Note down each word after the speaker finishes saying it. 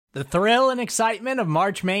The thrill and excitement of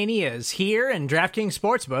March Mania is here, and DraftKings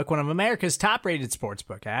Sportsbook, one of America's top-rated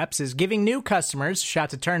sportsbook apps, is giving new customers a shot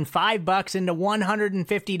to turn $5 into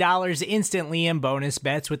 $150 instantly in bonus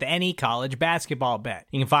bets with any college basketball bet.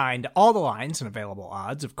 You can find all the lines and available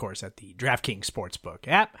odds, of course, at the DraftKings Sportsbook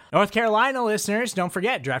app. North Carolina listeners, don't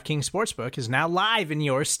forget, DraftKings Sportsbook is now live in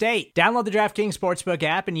your state. Download the DraftKings Sportsbook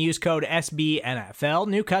app and use code SBNFL.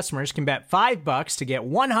 New customers can bet $5 to get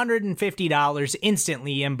 $150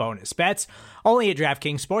 instantly in bonus bets, only at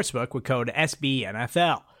DraftKings Sportsbook with code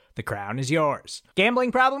SBNFL. The crown is yours.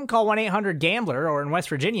 Gambling problem? Call 1-800-GAMBLER, or in West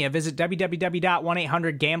Virginia, visit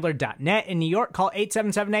www.1800gambler.net. In New York, call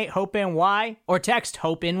 877-8-HOPE-NY or text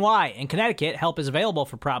HOPE-NY. In Connecticut, help is available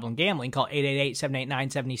for problem gambling. Call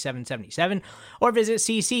 888-789-7777 or visit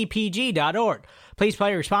ccpg.org. Please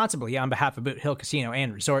play responsibly on behalf of Boot Hill Casino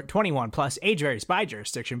and Resort. 21 plus, age varies by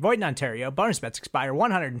jurisdiction. Void in Ontario. Bonus bets expire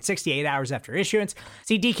 168 hours after issuance.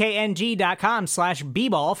 See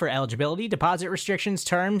dkng.com/bball for eligibility, deposit restrictions,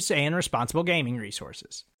 terms, and responsible gaming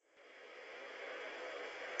resources.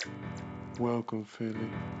 Welcome,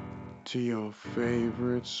 Philly, to your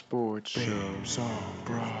favorite sports show, Babes on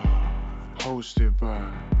Broad, hosted by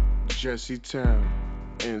Jesse Town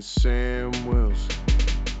and Sam Wilson.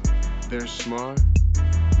 They're smart,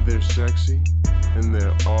 they're sexy, and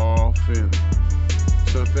they're all Philly.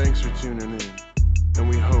 So thanks for tuning in, and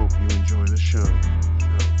we hope you enjoy the show.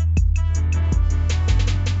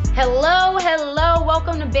 Hello,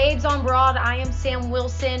 welcome to Babes on Broad. I am Sam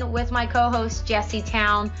Wilson with my co-host Jesse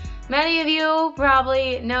Town. Many of you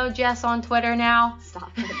probably know Jess on Twitter now.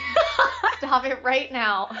 Stop it. Stop it right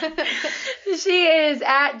now. She is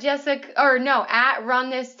at Run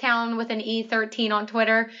This Town with an E13 on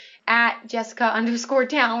Twitter, at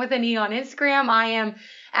Jessica_Town with an E on Instagram. I am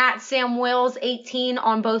at Sam Wills 18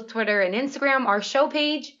 on both Twitter and Instagram. Our show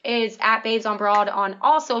page is at Babes on Broad on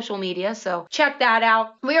all social media, so check that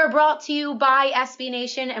out. We are brought to you by SB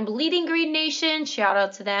Nation and Bleeding Green Nation. Shout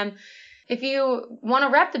out to them. If you want to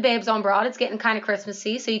rep the Babes on Broad, it's getting kind of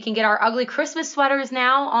Christmassy, so you can get our ugly Christmas sweaters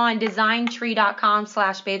now on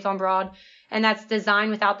designtree.com/babesonbroad. And that's design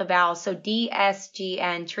without the vowels, so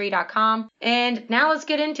DSGNtree.com. And now let's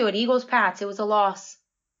get into it. Eagles Pats, it was a loss.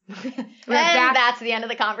 That's the end of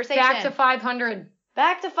the conversation. Back to 500.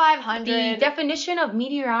 Back to 500. The definition of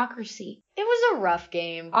mediocrity. It was a rough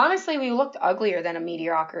game. Honestly, we looked uglier than a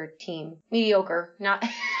mediocre team. Mediocre, not...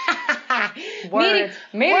 Words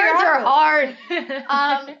are hard.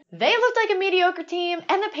 They looked like a mediocre team,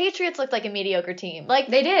 and the Patriots looked like a mediocre team. Like,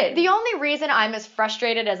 they did. The only reason I'm as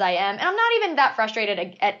frustrated as I am, and I'm not even that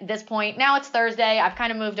frustrated at this point. Now it's Thursday. I've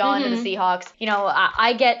kind of moved on to the Seahawks. You know,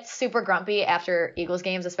 I get super grumpy after Eagles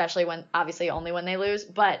games, especially only when they lose.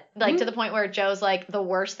 But, to the point where Joe's like, the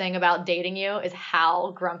worst thing about dating you is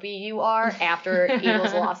how grumpy you are after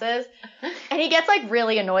Eagles losses. And he gets,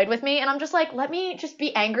 really annoyed with me, and I'm just like, let me just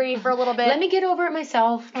be angry for a little bit. Let me get over it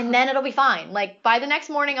myself. And then it'll be fine. By the next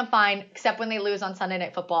morning, I'm fine, except when they lose on Sunday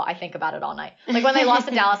Night Football, I think about it all night. When they lost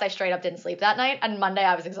to Dallas, I straight up didn't sleep that night, and Monday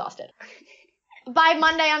I was exhausted. By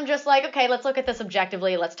Monday, I'm just like, okay, let's look at this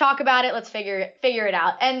objectively. Let's talk about it. Let's figure it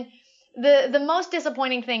out. And the most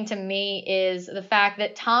disappointing thing to me is the fact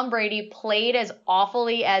that Tom Brady played as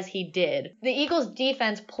awfully as he did. The Eagles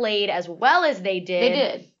defense played as well as they did. They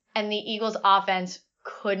did. And the Eagles offense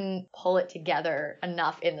couldn't pull it together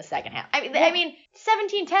enough in the second half. I mean,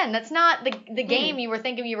 17-10, that's not the game you were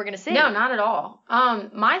thinking you were going to see. No, not at all.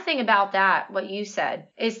 My thing about that, what you said,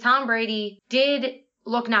 is Tom Brady did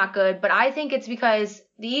look not good, but I think it's because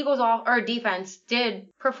the Eagles defense did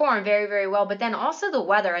perform very, very well, but then also the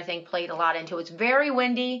weather, I think, played a lot into it. It's very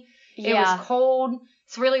windy. Yeah. It was cold.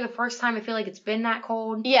 It's really the first time I feel like it's been that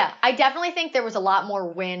cold. Yeah, I definitely think there was a lot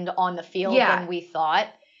more wind on the field than we thought.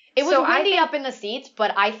 It was windy up in the seats,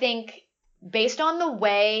 but I think based on the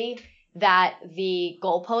way that the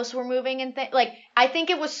goalposts were moving and I think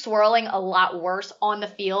it was swirling a lot worse on the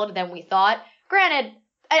field than we thought. Granted,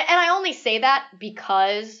 and I only say that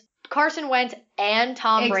because Carson Wentz and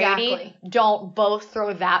Tom Brady don't both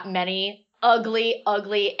throw that many ugly,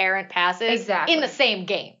 errant passes in the same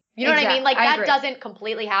game. You know what I mean? That doesn't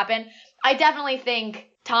completely happen. I definitely think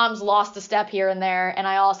Tom's lost a step here and there, and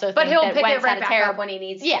I also think that Wentz had a terrible when he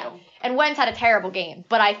needs to. Yeah, and Wentz had a terrible game,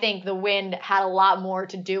 but I think the wind had a lot more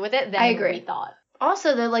to do with it than we thought.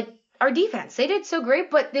 Also, our defense, they did so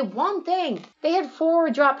great, but the one thing, they had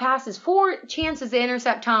 4 drop passes, 4 chances to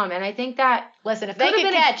intercept Tom, and I think that if they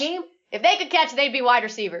could catch, they'd be wide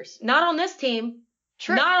receivers. Not on this team.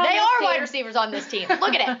 True. They are wide receivers on this team.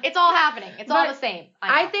 Look at it. It's all happening. It's all the same.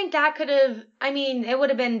 I think that could have, it would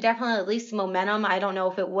have been definitely at least momentum. I don't know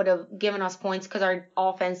if it would have given us points because our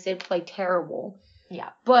offense did play terrible. Yeah.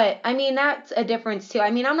 But, I mean, that's a difference, too.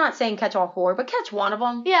 I mean, I'm not saying catch all 4, but catch one of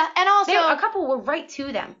them. Yeah, and also... a couple were right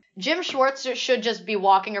to them. Jim Schwartz should just be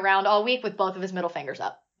walking around all week with both of his middle fingers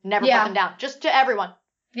up. Never put them down. Just to everyone.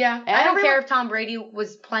 Yeah. I don't care if Tom Brady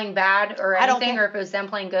was playing bad or anything, or if it was them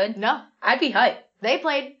playing good. No. I'd be hyped. They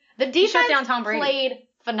played... The defense down Tom Brady. played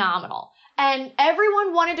phenomenal. And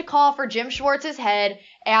everyone wanted to call for Jim Schwartz's head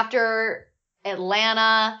after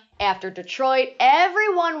Atlanta, after Detroit.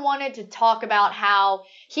 Everyone wanted to talk about how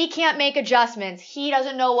he can't make adjustments. He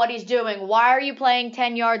doesn't know what he's doing. Why are you playing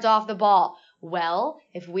 10 yards off the ball? Well,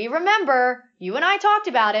 if we remember, you and I talked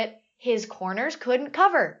about it, his corners couldn't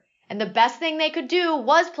cover. And the best thing they could do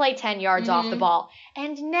was play 10 yards off the ball.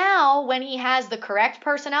 And now, when he has the correct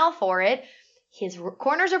personnel for it, his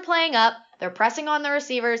corners are playing up. They're pressing on the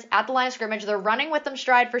receivers at the line of scrimmage. They're running with them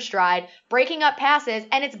stride for stride, breaking up passes,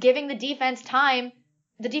 and it's giving the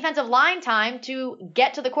defensive line time to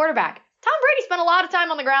get to the quarterback. Tom Brady spent a lot of time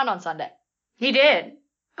on the ground on Sunday. He did.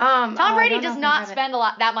 Tom Brady does not spend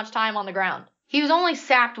that much time on the ground. He was only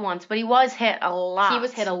sacked once, but he was hit a lot. He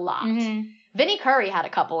was hit a lot. Vinny Curry had a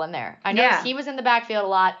couple in there. I noticed he was in the backfield a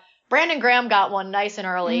lot. Brandon Graham got one nice and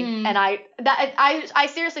early, and I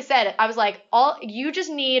seriously said it. I was like, you just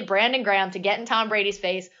need Brandon Graham to get in Tom Brady's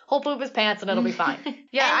face. He'll poop his pants, and it'll be fine.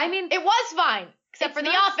 Yeah, and I mean, it was fine, except for the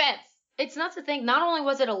offense. It's nuts to think, not only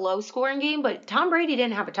was it a low-scoring game, but Tom Brady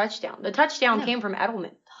didn't have a touchdown. The touchdown came from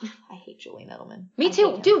Edelman. I hate Julian Edelman. Me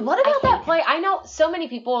too. Dude, what about that play? I know so many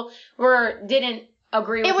people didn't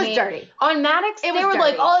agree with me. It was dirty. On Maddox, they were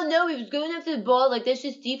like, oh, no, he was going after the ball. Like, that's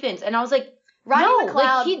just defense. And I was like, Rodney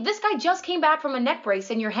McLeod. Like this guy just came back from a neck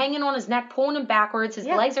brace, and you're hanging on his neck, pulling him backwards. His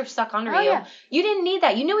legs are stuck under you. Yeah. You didn't need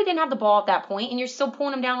that. You knew he didn't have the ball at that point, and you're still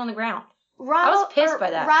pulling him down on the ground. I was pissed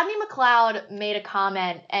by that. Rodney McLeod made a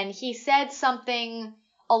comment, and he said something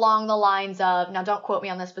along the lines of, now don't quote me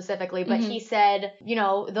on this specifically, but he said,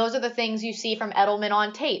 those are the things you see from Edelman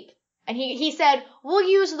on tape. And he said, we'll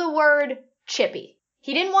use the word chippy.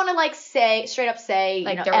 He didn't want to straight up say,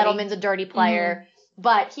 like Edelman's a dirty player.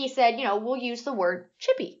 But he said, we'll use the word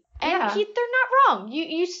chippy. And they're not wrong.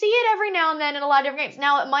 You see it every now and then in a lot of different games.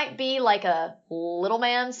 Now, it might be like a little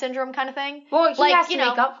man syndrome kind of thing. Well, he has to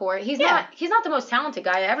make up for it. He's not the most talented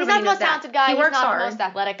guy. Everybody he's not the most talented guy. He works not hard. the most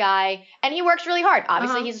athletic guy. And he works really hard.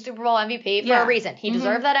 Obviously, he's a Super Bowl MVP for a reason. He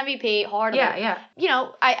deserved that MVP wholeheartedly. Yeah.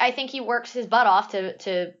 I think he works his butt off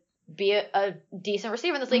to be a decent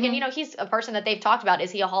receiver in this league. And, he's a person that they've talked about.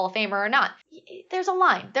 Is he a Hall of Famer or not? There's a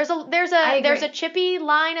line. There's a chippy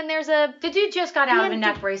line, and there's a... The dude just got out of a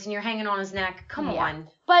neck brace, and you're hanging on his neck. Come on.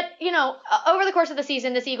 But, over the course of the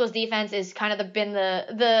season, this Eagles defense is kind of been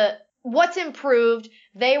the what's improved.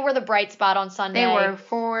 They were the bright spot on Sunday. They were,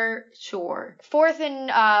 for sure. 4th in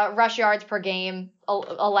rush yards per game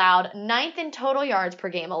allowed. 9th in total yards per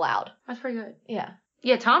game allowed. That's pretty good. Yeah.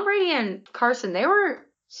 Yeah, Tom Brady and Carson, they were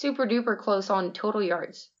super duper close on total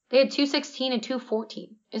yards. They had 216 and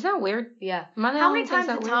 214. Isn't that weird? Yeah. How many times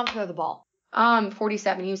did Tom throw the ball?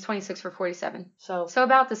 47. He was 26 for 47. So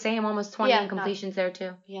about the same, almost 20 incompletions there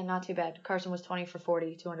too. Yeah, not too bad. Carson was 20 for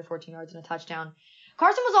 40, 214 yards and a touchdown.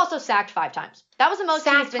 Carson was also sacked 5 times. That was the most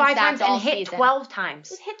he's been sacked all season. And hit 12 times.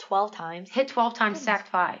 He was hit 12 times. Hit 12 times, sacked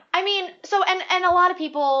 5. I mean, so, and a lot of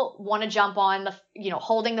people want to jump on the,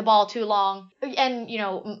 holding the ball too long. And,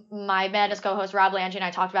 my Madness co-host Rob Lange and I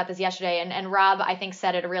talked about this yesterday, and Rob, I think,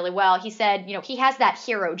 said it really well. He said, he has that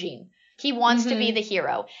hero gene. He wants to be the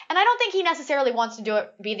hero. And I don't think he necessarily wants to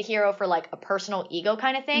be the hero for, like, a personal ego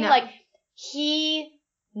kind of thing. No. Like, he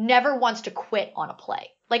never wants to quit on a play.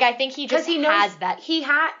 Like, I think he just has that.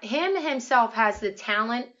 Himself has the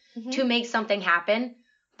talent to make something happen.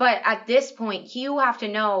 But at this point, you have to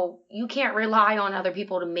know you can't rely on other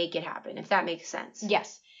people to make it happen, if that makes sense.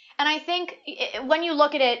 Yes. And I think when you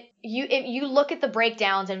look at it, you look at the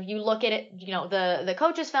breakdowns and you look at it, the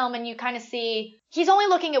coach's film, and you kind of see he's only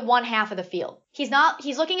looking at one half of the field. He's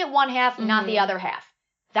looking at one half, not the other half.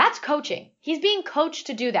 That's coaching. He's being coached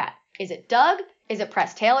to do that. Is it Doug? Is it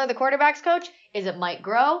Press Taylor, the quarterback's coach? Is it Mike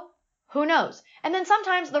Groh? Who knows? And then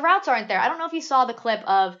sometimes the routes aren't there. I don't know if you saw the clip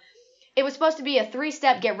of, it was supposed to be a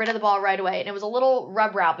 3-step get rid of the ball right away, and it was a little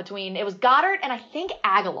rub route it was Goddard and I think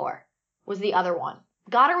Aguilar was the other one.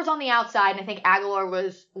 Goddard was on the outside, and I think Aguilar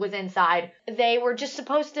was inside. They were just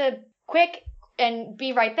supposed to quick and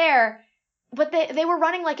be right there, but they were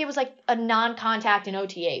running like it was like a non-contact in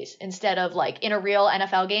OTAs instead of like in a real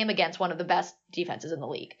NFL game against one of the best defenses in the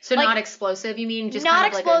league. So like, not explosive, you mean? Just not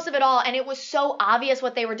kind of explosive at all, and it was so obvious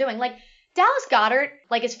what they were doing. Like Dallas Goedert,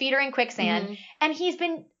 like his feet are in quicksand, and he's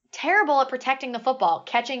been terrible at protecting the football,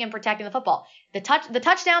 catching and protecting the football. The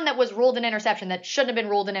touchdown that was ruled an interception that shouldn't have been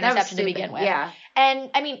ruled an interception to begin with. Yeah. And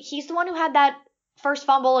I mean, he's the one who had that first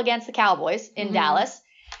fumble against the Cowboys in Dallas.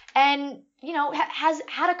 And, has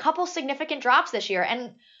had a couple significant drops this year.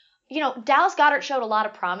 And, Dallas Goedert showed a lot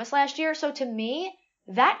of promise last year. So to me,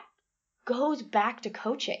 that goes back to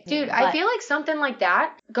coaching. Dude, I feel like something like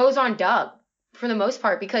that goes on Doug for the most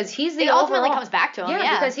part because he's the ultimately comes back to him.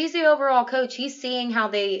 Yeah, because he's the overall coach. He's seeing how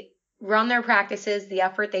they run their practices, the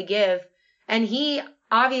effort they give. And he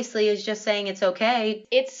obviously is just saying it's okay.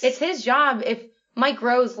 It's his job if Mike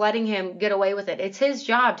Rowe's letting him get away with it. It's his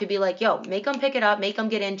job to be like, yo, make him pick it up, make him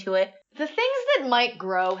get into it. The things that Mike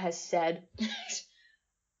Rowe has said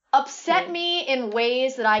upset me in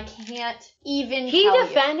ways that I can't even He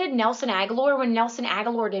defended Nelson Agholor when Nelson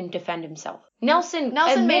Agholor didn't defend himself. Nelson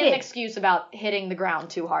made an excuse about hitting the ground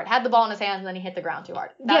too hard. Had the ball in his hands and then he hit the ground too hard.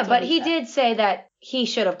 That's but he did say that he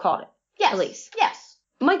should have caught it. Yes. At least. Yes.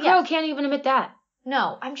 Mike Rowe can't even admit that.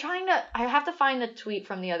 No, I have to find the tweet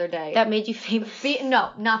from the other day. That made you famous?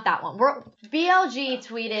 No, not that one. BLG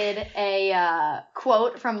tweeted a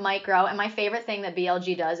quote from Mike Rowe, and my favorite thing that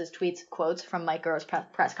BLG does is tweets quotes from Mike Rowe's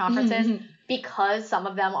press conferences because some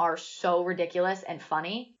of them are so ridiculous and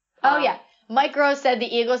funny. Mike Rowe said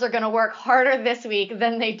the Eagles are going to work harder this week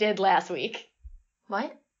than they did last week.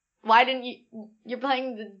 What? Why didn't you... You're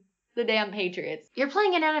playing the damn Patriots. You're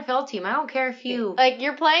playing an NFL team. I don't care if you...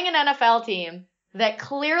 You're playing an NFL team that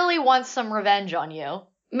clearly wants some revenge on you.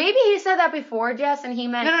 Maybe he said that before, Jess, and he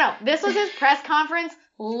meant... No. This was his press conference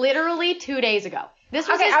literally 2 days ago. This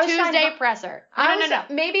was his Tuesday presser. No.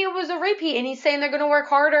 Maybe it was a repeat, and he's saying they're going to work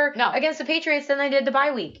harder against the Patriots than they did the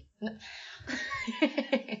bye week. No.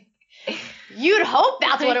 You'd hope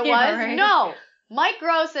that's what it was. Right? No. Mike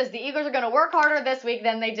Rowe says the Eagles are going to work harder this week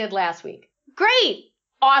than they did last week. Great.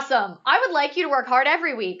 Awesome. I would like you to work hard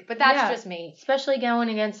every week, but that's just me. Especially going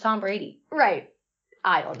against Tom Brady. Right.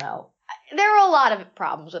 I don't know. There are a lot of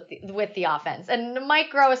problems with the offense. And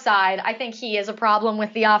Mike Rowe aside, I think he is a problem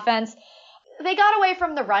with the offense. They got away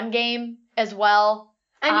from the run game as well.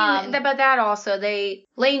 I mean, but that also,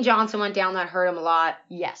 Lane Johnson went down, that hurt him a lot.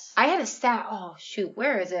 Yes. I had a stat. Oh, shoot.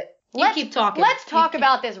 Where is it? Keep talking. Let's talk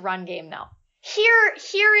about this run game now.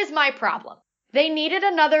 Here is my problem. They needed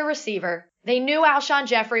another receiver. They knew Alshon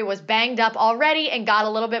Jeffrey was banged up already and got a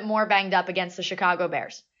little bit more banged up against the Chicago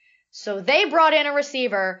Bears. So they brought in a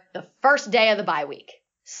receiver the first day of the bye week.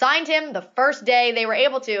 Signed him the first day they were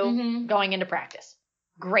able to going into practice.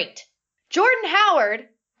 Great. Jordan Howard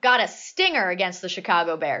got a stinger against the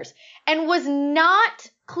Chicago Bears and was not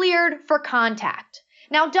cleared for contact.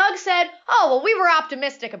 Now, Doug said, we were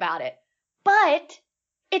optimistic about it. But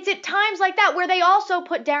it's at times like that where they also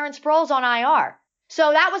put Darren Sproles on IR.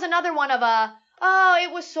 So that was another one of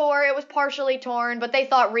it was sore, it was partially torn, but they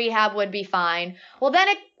thought rehab would be fine. Well, then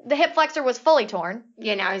the hip flexor was fully torn.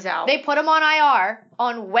 Yeah, now he's out. They put him on IR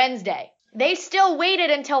on Wednesday. They still waited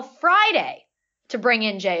until Friday to bring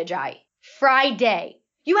in Jay Ajayi. Friday.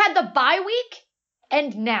 You had the bye week,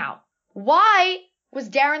 and now. Why was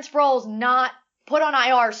Darren Sproles not put on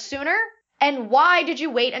IR sooner? And why did you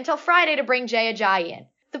wait until Friday to bring Jay Ajayi in?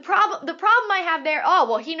 The problem I have there,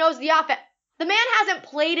 he knows the offense. The man hasn't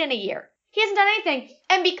played in a year. He hasn't done anything.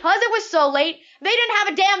 And because it was so late, they didn't have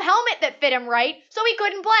a damn helmet that fit him right, so he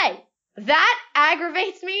couldn't play. That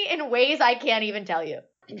aggravates me in ways I can't even tell you.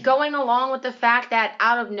 Going along with the fact that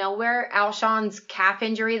out of nowhere, Alshon's calf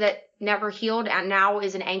injury that never healed and now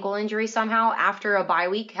is an ankle injury somehow after a bye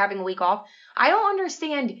week, having a week off. I don't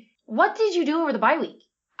understand. What did you do over the bye week?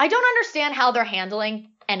 I don't understand how they're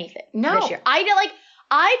handling anything this year. I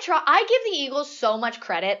give the Eagles so much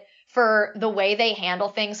credit for the way they handle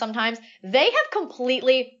things sometimes. They have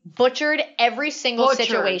completely butchered every single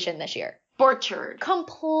situation this year. Butchered.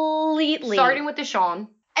 Completely. Starting with Deshaun.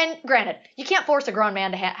 And granted, you can't force a grown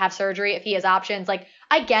man to have surgery if he has options.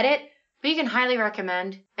 I get it. But you can highly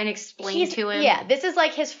recommend and explain to him. Yeah, this is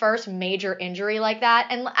his first major injury like that.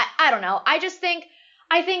 And I don't know. I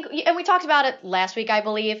think, and we talked about it last week, I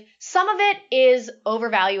believe, some of it is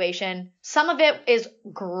overvaluation. Some of it is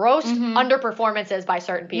gross underperformances by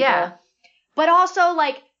certain people. Yeah. But also,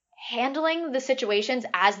 handling the situations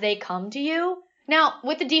as they come to you. Now,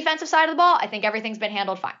 with the defensive side of the ball, I think everything's been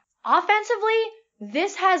handled fine. Offensively,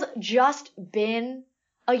 this has just been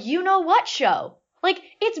a you-know-what show.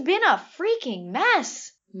 It's been a freaking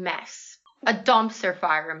mess. A dumpster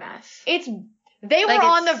fire mess. They were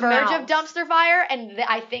on the verge of dumpster fire, and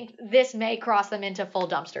I think this may cross them into full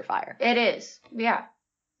dumpster fire. It is. Yeah.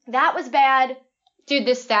 That was bad. Dude,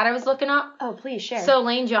 this stat I was looking up. Oh, please share. So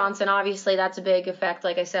Lane Johnson, obviously, that's a big effect,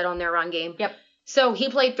 like I said, on their run game. Yep. So he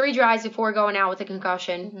played 3 drives before going out with a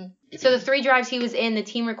concussion. So the 3 drives he was in, the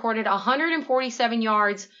team recorded 147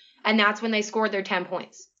 yards, and that's when they scored their 10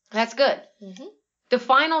 points. That's good. The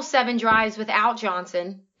final 7 drives without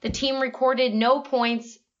Johnson, the team recorded no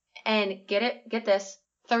points and, get this,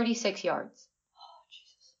 36 yards. Oh,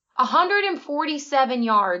 Jesus. 147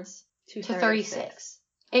 yards to 36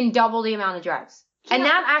 in double the amount of drives. Yeah. And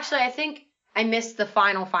that actually, I think I missed the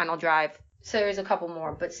final drive. So there's a couple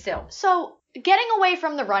more, but still. So getting away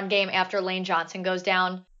from the run game after Lane Johnson goes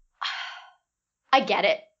down, I get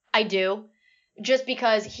it. I do. Just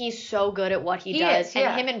because he's so good at what he does.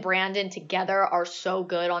 And him and Brandon together are so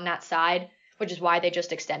good on that side, which is why they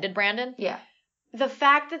just extended Brandon. Yeah. The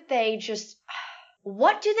fact that they just,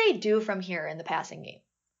 what do they do from here in the passing game?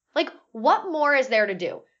 Like, what more is there to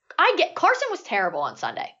do? Carson was terrible on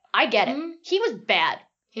Sunday. I get it. Mm-hmm. He was bad.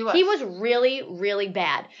 He was really, really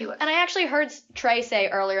bad. He was. And I actually heard Trey say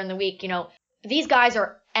earlier in the week, these guys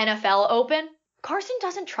are NFL open. Carson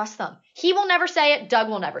doesn't trust them. He will never say it. Doug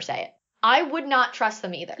will never say it. I would not trust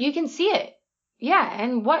them either. You can see it. Yeah,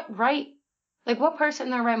 and what person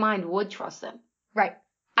in their right mind would trust them? Right.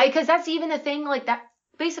 Because that's even the thing, like that,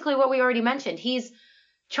 basically what we already mentioned. He's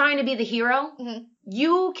trying to be the hero. Mm-hmm.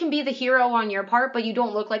 You can be the hero on your part, but you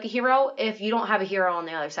don't look like a hero if you don't have a hero on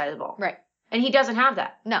the other side of the ball. Right. And he doesn't have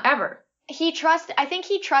that. No. Ever. I think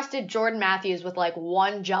he trusted Jordan Matthews with like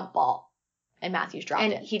one jump ball, and Matthews dropped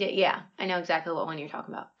it. And he did, yeah. I know exactly what one you're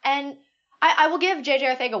talking about. And I will give J.J.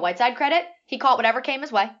 Arcega-Whiteside credit. He caught whatever came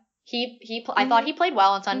his way. I thought he played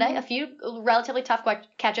well on Sunday. Mm-hmm. A few relatively tough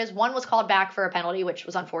catches. One was called back for a penalty, which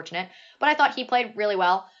was unfortunate. But I thought he played really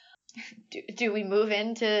well. Do we move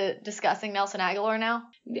into discussing Nelson Agholor now?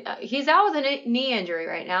 He's out with a knee injury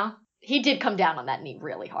right now. He did come down on that knee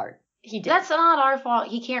really hard. He did. That's not our fault.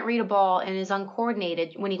 He can't read a ball and is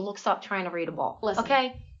uncoordinated when he looks up trying to read a ball. Listen,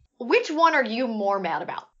 okay? Which one are you more mad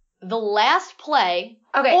about? The last play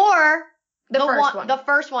or the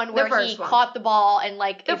first one where he caught the ball and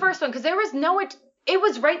the first one, because there was it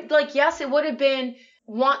was right, like, yes, it would have been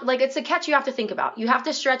it's a catch you have to think about. You have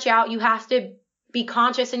to stretch out. You have to be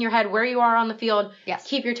conscious in your head where you are on the field. Yes.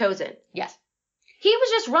 Keep your toes in. Yes. He was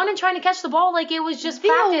just running trying to catch the ball like it was just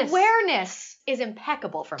practice. The awareness is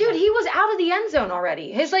impeccable from him. Dude, he was out of the end zone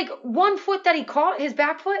already. His one foot that he caught, his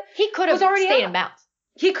back foot, he could have stayed in bounds.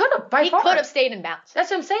 He could have, by far. He could have stayed in bounds.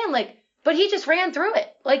 That's what I'm saying. But he just ran through it.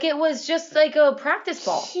 Like it was just like a practice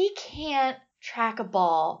ball. He can't track a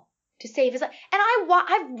ball to save his life. And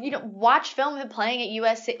I've watched film of him playing at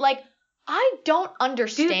USC. I don't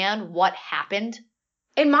understand what happened.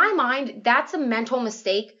 In my mind, that's a mental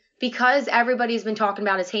mistake because everybody's been talking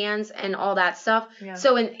about his hands and all that stuff. Yeah.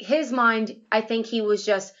 So in his mind, I think he was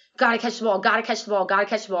just, gotta catch the ball, gotta catch the ball, gotta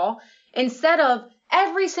catch the ball. Instead of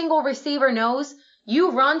every single receiver knows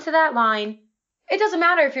you run to that line. It doesn't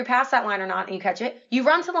matter if you're past that line or not and you catch it. You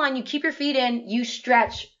run to the line, you keep your feet in, you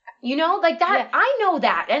stretch. Like that. Yeah. I know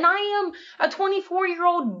that. And I am a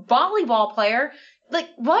 24-year-old volleyball player.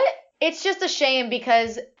 What? It's just a shame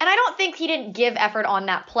because, and I don't think he didn't give effort on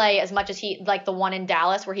that play as much as the one in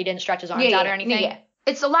Dallas where he didn't stretch his arms out or anything. Yeah.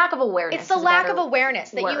 It's a lack of awareness. It's the lack of awareness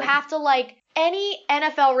that you have to, any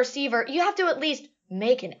NFL receiver, you have to at least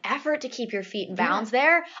make an effort to keep your feet in bounds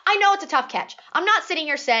there. I know it's a tough catch. I'm not sitting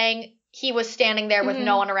here saying he was standing there with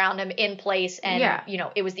no one around him in place and,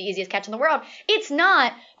 it was the easiest catch in the world. It's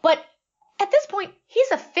not. But at this point, he's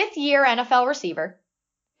a fifth-year NFL receiver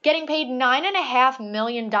getting paid $9.5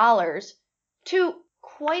 million to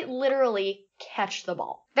quite literally catch the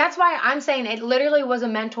ball. That's why I'm saying it literally was a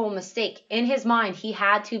mental mistake. In his mind, he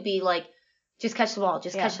had to be just catch the ball,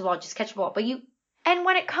 catch the ball, just catch the ball. And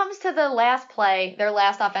when it comes to the last play, their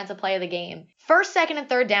last offensive play of the game, first, second, and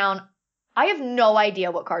third down, I have no idea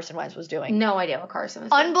what Carson Wentz was doing. No idea what Carson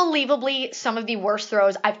was doing. Unbelievably, some of the worst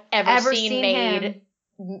throws I've ever seen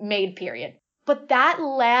made, period. But that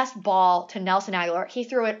last ball to Nelson Agholor, he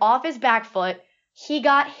threw it off his back foot. He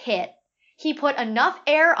got hit. He put enough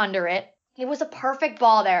air under it. It was a perfect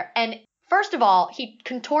ball there. And first of all, he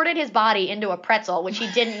contorted his body into a pretzel, which he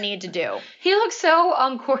didn't need to do. He looked so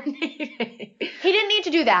uncoordinated. He didn't need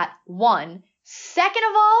to do that, one. Second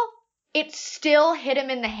of all, it still hit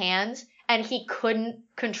him in the hands, and he couldn't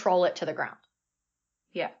control it to the ground.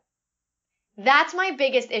 Yeah. That's my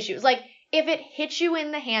biggest issue. If it hits you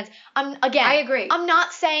in the hands, I agree. I'm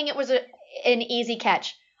not saying it was an easy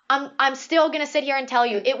catch. I'm still going to sit here and tell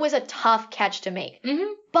you it was a tough catch to make.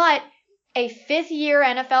 Mm-hmm. But a fifth-year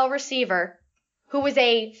NFL receiver who was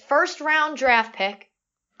a first-round draft pick.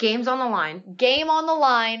 Game on the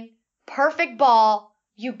line. Perfect ball.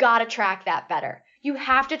 You got to track that better. You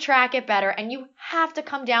have to track it better, and you have to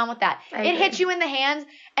come down with that. It hits you in the hands,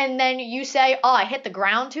 and then you say, oh, I hit the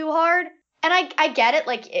ground too hard. And I get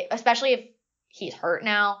it, especially if he's hurt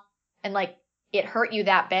now, and, it hurt you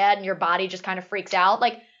that bad, and your body just kind of freaks out.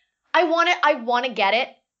 I want to get it.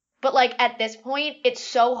 But like at this point, it's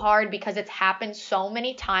so hard because it's happened so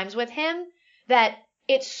many times with him that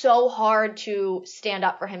it's so hard to stand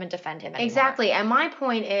up for him and defend him anymore. Exactly. And my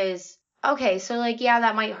point is, okay, so like, yeah,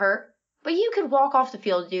 that might hurt, but you could walk off the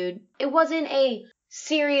field, dude. It wasn't a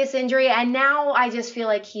serious injury. And now I just feel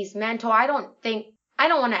like he's mental. I don't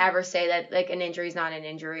want to ever say that like an injury is not an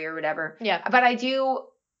injury or whatever. Yeah. But I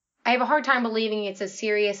have a hard time believing it's as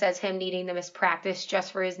serious as him needing to miss practice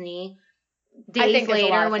just for his knee. Days I think later, there's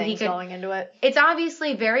a lot of when things he could, going into it. It's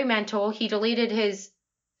obviously very mental. He deleted his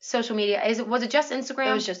social media. Was it just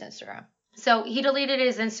Instagram? It was just Instagram. So he deleted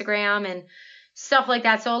his Instagram and stuff like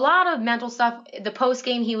that. So a lot of mental stuff. The post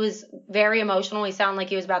game, he was very emotional. He sounded like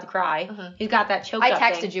he was about to cry. Mm-hmm. He's got that choked up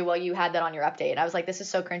I texted thing. you while you had that on your update. I was like, this is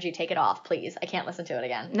so cringy. Take it off, please. I can't listen to it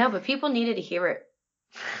again. No, but people needed to hear it.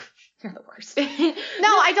 You're the worst. No,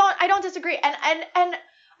 I don't disagree. And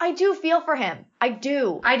I do feel for him. I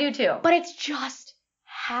do. I do too. But it's just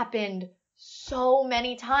happened so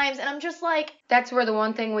many times. And I'm just like. That's where the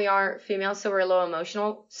one thing we are females, so we're a little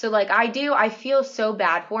emotional. So like I feel so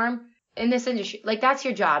bad for him in this industry. Like that's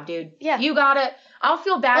your job, dude. Yeah. You gotta, I'll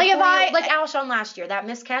feel bad like for you. Like Alshon last year, that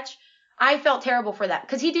missed catch. I felt terrible for that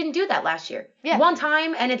because he didn't do that last year. Yeah. One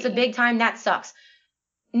time and it's a big time. That sucks.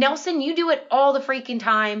 Nelson, you do it all the freaking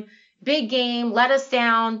time. Big game, let us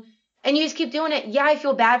down. And you just keep doing it. Yeah, I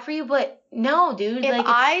feel bad for you, but no, dude. If like,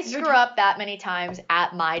 I screw up that many times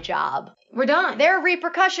at my job, we're done. There are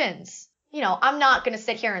repercussions. You know, I'm not going to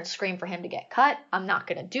sit here and scream for him to get cut. I'm not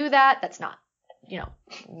going to do that. That's not, you know,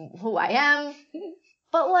 who I am.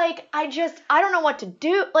 But like, I don't know what to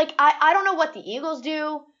do. Like, I don't know what the Eagles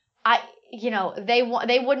do.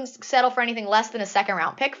 They wouldn't settle for anything less than a second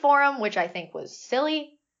round pick for him, which I think was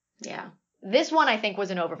silly. Yeah. This one I think was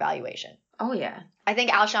an overvaluation. Oh, yeah. I think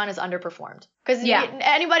Alshon has underperformed. Because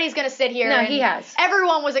anybody's going to sit here he has.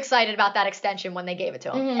 Everyone was excited about that extension when they gave it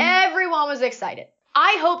to him. Mm-hmm. Everyone was excited.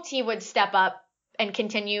 I hoped he would step up and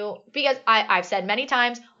continue because I've said many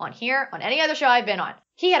times on here, on any other show I've been on,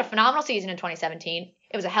 he had a phenomenal season in 2017.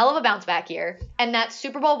 It was a hell of a bounce back year. And that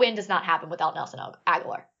Super Bowl win does not happen without Nelson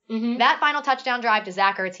Aguilar. Mm-hmm. That final touchdown drive to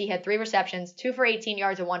Zach Ertz, he had 3 receptions, 2 for 18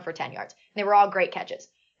 yards and 1 for 10 yards. And they were all great catches.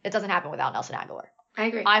 It doesn't happen without Nelson Aguilar. I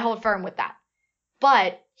agree. I hold firm with that.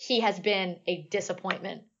 But he has been a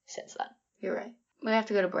disappointment since then. You're right. We have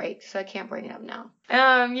to go to break, so I can't bring it up now.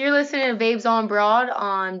 You're listening to Babes on Broad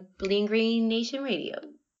on Bleeding Green Nation Radio.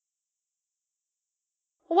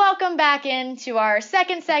 Welcome back into our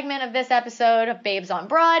second segment of this episode of Babes on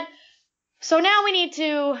Broad. So now we need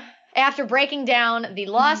to, after breaking down the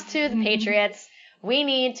loss to the Patriots, we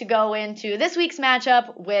need to go into this week's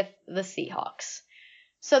matchup with the Seahawks.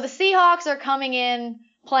 So the Seahawks are coming in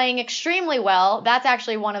playing extremely well. That's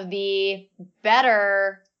actually one of the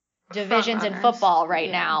better divisions in football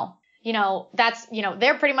right now.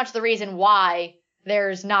 They're pretty much the reason why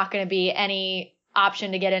there's not going to be any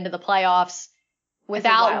option to get into the playoffs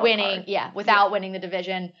without winning. Winning the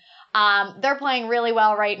division. They're playing really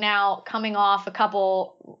well right now, coming off a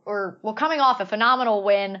phenomenal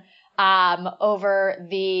win over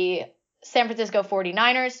the San Francisco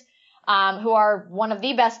 49ers, who are one of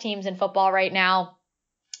the best teams in football right now.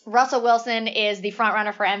 Russell Wilson is the front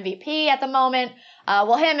runner for MVP at the moment.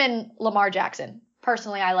 Him and Lamar Jackson.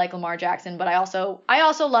 Personally, I like Lamar Jackson, but I also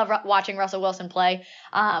love watching Russell Wilson play.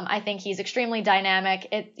 I think he's extremely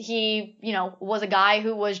dynamic. He was a guy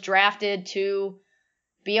who was drafted to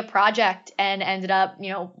be a project and ended up,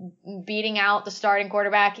 beating out the starting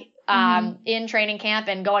quarterback in training camp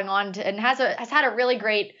and going on to, and has had a really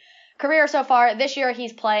great career so far. This year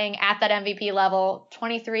he's playing at that MVP level,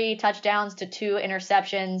 23 touchdowns to 2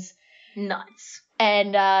 interceptions. Nuts.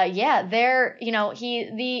 And the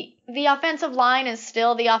offensive line is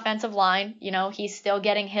still the offensive line. He's still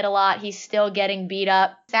getting hit a lot. He's still getting beat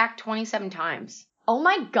up. Sacked 27 times. Oh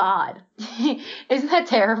my God. Isn't that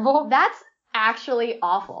terrible? That's actually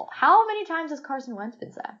awful. How many times has Carson Wentz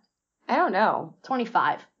been sacked? I don't know.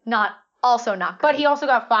 25. Not great. But he also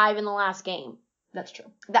got 5 in the last game. That's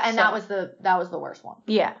true. That was the worst one.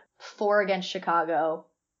 Yeah. 4 against Chicago,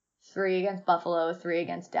 3 against Buffalo, 3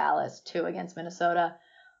 against Dallas, 2 against Minnesota.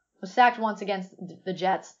 Was sacked once against the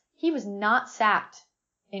Jets. He was not sacked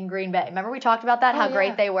in Green Bay. Remember we talked about that? How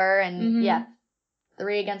great they were? And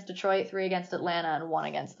 3 against Detroit, 3 against Atlanta, and 1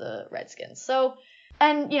 against the Redskins. So,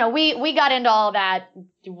 and we got into all that,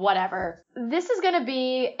 whatever. This is going to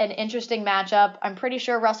be an interesting matchup. I'm pretty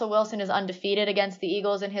sure Russell Wilson is undefeated against the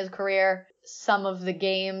Eagles in his career. Some of the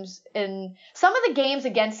games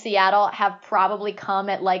against Seattle have probably come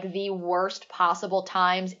at like the worst possible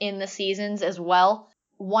times in the seasons as well.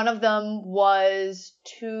 One of them was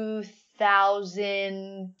 2000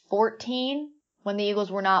 2014 when the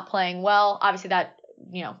Eagles were not playing well. Obviously that,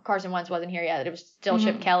 Carson Wentz wasn't here yet. It was still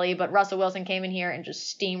Chip Kelly, but Russell Wilson came in here and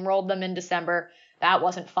just steamrolled them in December. That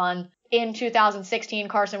wasn't fun. In 2016,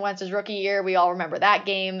 Carson Wentz's rookie year, we all remember that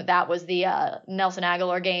game. That was the Nelson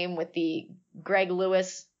Aguilar game with the Greg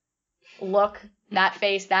Lewis look, that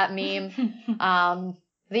face, that meme.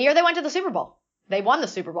 The year they went to the Super Bowl. They won the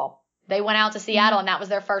Super Bowl. They went out to Seattle, and that was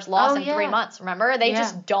their first loss in 3 months. Remember? They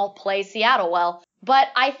just don't play Seattle well. But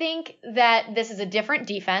I think that this is a different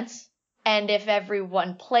defense, and if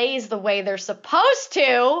everyone plays the way they're supposed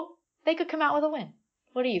to, they could come out with a win.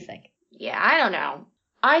 What do you think? Yeah, I don't know.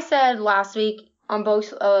 I said last week on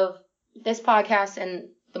both of this podcast and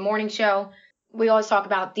the morning show, we always talk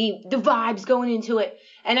about the vibes going into it.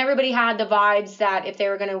 And everybody had the vibes that if they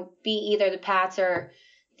were going to beat either the Pats or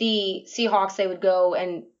the Seahawks, they would go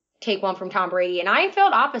and take one from Tom Brady. And I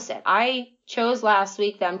felt opposite. I chose last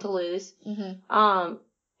week them to lose. Mm-hmm.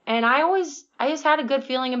 And I just had a good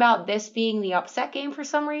feeling about this being the upset game for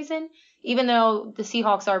some reason, even though the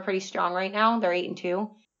Seahawks are pretty strong right now. They're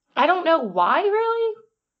 8-2. I don't know why, really.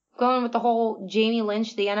 Going with the whole Jamie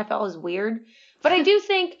Lynch, the NFL is weird. But I do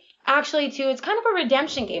think, actually, too, it's kind of a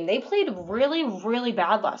redemption game. They played really, really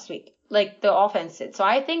bad last week, like the offense did. So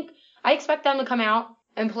I expect them to come out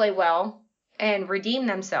and play well and redeem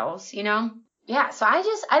themselves, Yeah, so I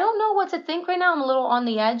don't know what to think right now. I'm a little on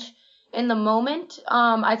the edge in the moment.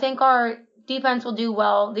 I think our defense will do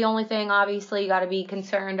well. The only thing, obviously, you got to be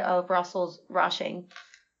concerned of Russell's rushing.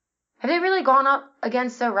 Have they really gone up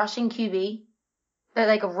against a rushing QB? They're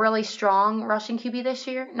like a really strong rushing QB this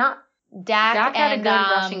year? Not Dak had a good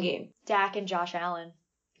rushing game. Dak and Josh Allen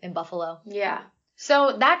in Buffalo. Yeah.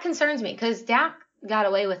 So that concerns me because Dak got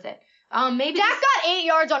away with it. Maybe Dak got 8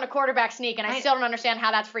 yards on a quarterback sneak, and I still don't understand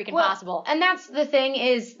how that's freaking possible. And that's the thing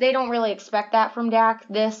is they don't really expect that from Dak.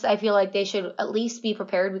 I feel like they should at least be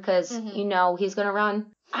prepared because he's going to run.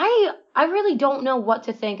 I really don't know what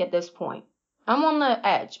to think at this point. I'm on the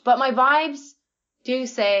edge, but my vibes do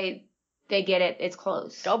say they get it. It's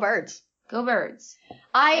close. Go Birds. Go Birds.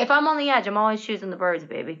 If I'm on the edge, I'm always choosing the Birds,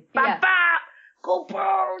 baby. Yeah. Bah, bah! Go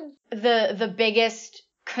Birds! The biggest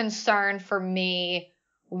concern for me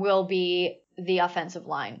will be the offensive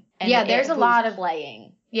line. And there's a lot of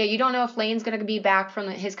playing. Yeah, you don't know if Lane's going to be back from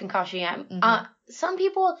his concussion yet. Some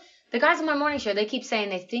people, the guys on my morning show, they keep saying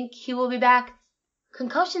they think he will be back.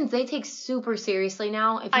 Concussions, they take super seriously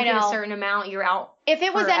now. If you get a certain amount, you're out. If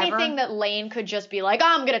it was anything that Lane could just be like,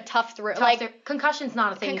 I'm going to tough through. Concussion's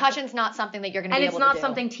not a thing. Concussion's not something that you're going to be able to do. And it's not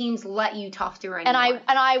something teams let you tough through anymore.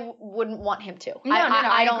 And I wouldn't want him to. No,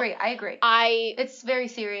 I agree. It's very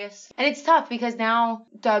serious. And it's tough because now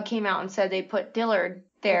Doug came out and said they put Dillard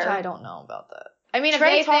there. Which I don't know about that. I mean, if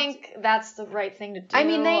they think that's the right thing to do,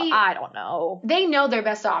 I don't know. They know their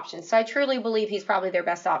best option, so I truly believe he's probably their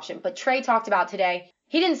best option. But Trey talked about today,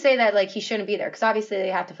 he didn't say that he shouldn't be there, because obviously they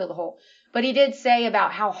have to fill the hole. But he did say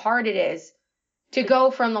about how hard it is to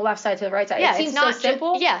go from the left side to the right side. Yeah, it seems so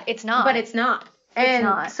simple. It's not. But it's not.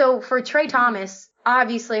 So for Trey Thomas,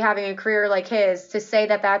 obviously having a career like his, to say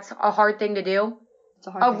that that's a hard thing to do,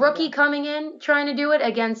 a rookie coming in trying to do it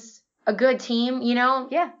against a good team,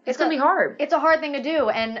 Yeah. It's going to be hard. It's a hard thing to do.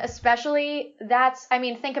 And especially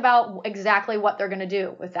think about exactly what they're going to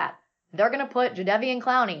do with that. They're going to put Jadeveon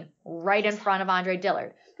Clowney right in front of Andre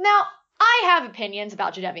Dillard. Now, I have opinions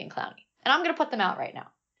about Jadeveon Clowney, and I'm going to put them out right now.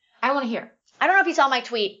 I want to hear. I don't know if you saw my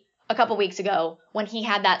tweet a couple weeks ago when he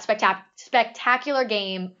had that spectacular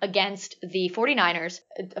game against the 49ers.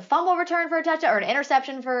 A fumble return for a touchdown or an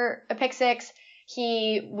interception for a pick six.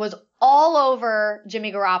 He was all over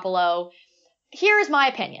Jimmy Garoppolo. Here is my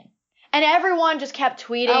opinion. And everyone just kept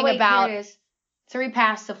tweeting about... Here it is. 3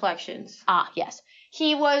 pass deflections. Yes.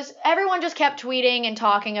 Everyone just kept tweeting and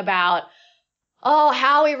talking about,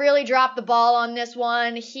 how he really dropped the ball on this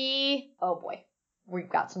one. Oh boy. We've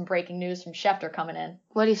got some breaking news from Schefter coming in.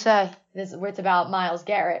 What did he say? It's about Myles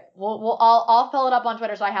Garrett. I'll pull it up on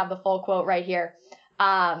Twitter so I have the full quote right here.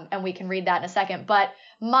 And we can read that in a second. But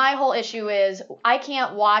my whole issue is I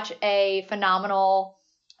can't watch a phenomenal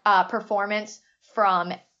performance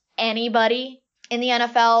from anybody in the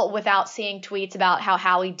NFL without seeing tweets about how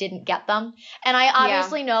Howie didn't get them. And I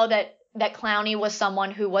obviously know that Clowney was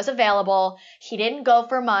someone who was available. He didn't go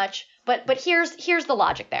for much. But here's the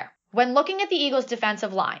logic there. When looking at the Eagles'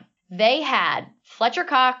 defensive line, they had Fletcher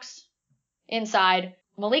Cox inside,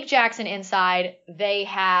 Malik Jackson inside. They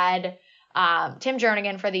had Tim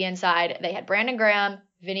Jernigan for the inside. They had Brandon Graham,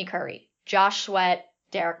 Vinny Curry, Josh Sweat,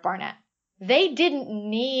 Derek Barnett. They didn't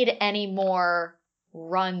need any more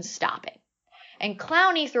run stopping. And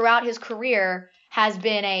Clowney throughout his career has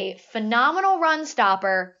been a phenomenal run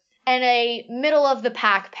stopper and a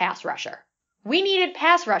middle-of-the-pack pass rusher. We needed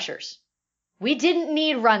pass rushers. We didn't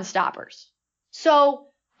need run stoppers. So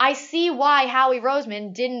I see why Howie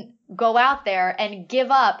Roseman didn't go out there and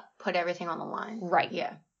give up. Put everything on the line. Right.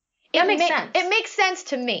 Yeah. That makes sense. It makes sense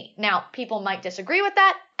to me. Now, people might disagree with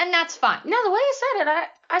that, and that's fine. No, the way you said it,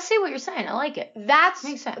 I see what you're saying. I like it.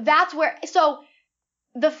 Makes sense. That's where, so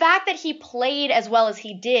the fact that he played as well as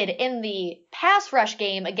he did in the pass rush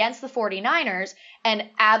game against the 49ers and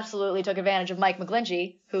absolutely took advantage of Mike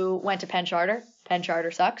McGlinchey, who went to Penn Charter. Penn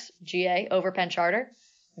Charter sucks. GA over Penn Charter.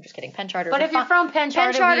 I'm just kidding. Penn Charter. But if you're from Penn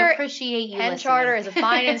Charter, we appreciate you Penn listening. Charter is a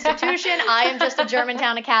fine institution. I am just a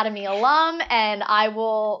Germantown Academy alum, and I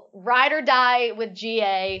will ride or die with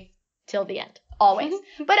GA till the end. Always.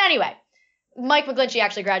 But anyway, Mike McGlinchey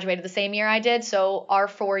actually graduated the same year I did, so our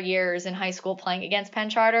 4 years in high school playing against Penn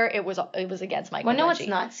Charter, it was against Mike McGlinchey. Well, no, it's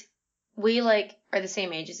nuts. We, are the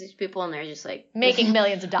same age as these people, and they're just, making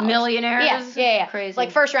millions of dollars. Millionaires. Yeah. Crazy.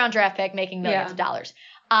 First-round draft pick, making millions of dollars.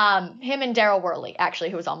 Him and Daryl Worley, actually,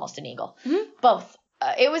 who was almost an Eagle. Both.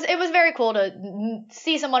 It was very cool to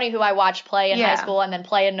see somebody who I watched play in high school and then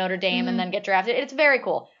play in Notre Dame and then get drafted. It's very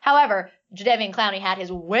cool. However, Jadeveon Clowney had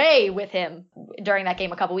his way with him during that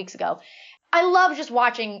game a couple weeks ago. I love just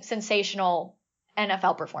watching sensational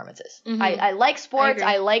NFL performances. I like sports.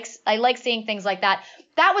 I like seeing things like that.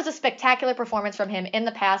 That was a spectacular performance from him in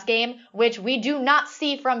the pass game, which we do not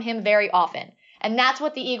see from him very often. And that's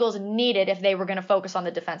what the Eagles needed if they were going to focus on the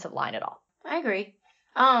defensive line at all. I agree.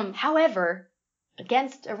 However,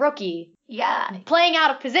 against a rookie, playing out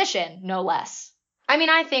of position, no less. I mean,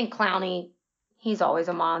 I think Clowney, he's always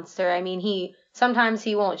a monster. I mean, sometimes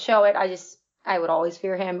he won't show it. I would always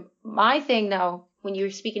fear him. My thing, though, when you're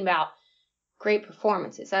speaking about great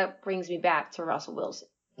performances, that brings me back to Russell Wilson.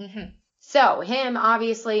 So him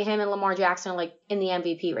and Lamar Jackson are in the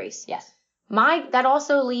MVP race. Yes. That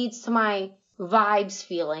also leads to my vibes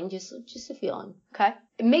feeling, just a feeling. Okay.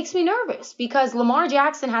 It makes me nervous because Lamar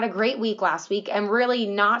Jackson had a great week last week and really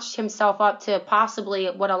notched himself up to possibly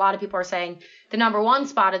what a lot of people are saying, the number 1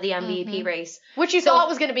 spot of the MVP race. Which you thought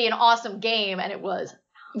was going to be an awesome game, and it was.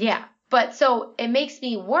 Yeah. But so it makes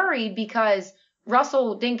me worried because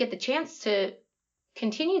Russell didn't get the chance to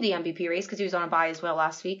continue the MVP race because he was on a bye as well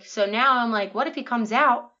last week. So now I'm like, what if he comes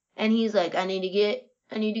out and he's like, I need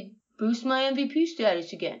to boost my MVP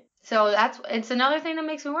status again. So it's another thing that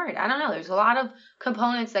makes me worried. I don't know. There's a lot of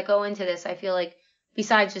components that go into this, I feel like,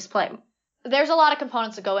 besides just playing. There's a lot of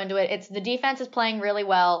components that go into it. It's the defense is playing really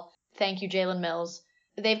well. Thank you, Jalen Mills.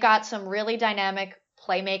 They've got some really dynamic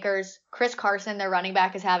playmakers. Chris Carson, their running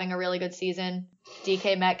back, is having a really good season.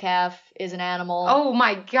 DK Metcalf is an animal. Oh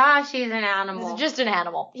my gosh, he's an animal. He's just an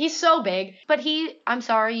animal. He's so big. But I'm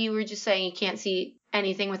sorry, you were just saying you can't see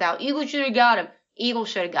anything without. Eagles should have got him. Eagles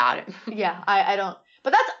should have got him. Yeah, I don't.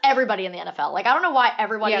 But that's everybody in the NFL. I don't know why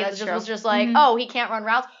everybody was just like, oh, he can't run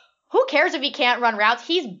routes. Who cares if he can't run routes?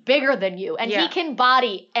 He's bigger than you, and he can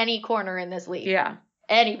body any corner in this league. Yeah.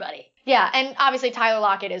 Anybody. Yeah, and obviously Tyler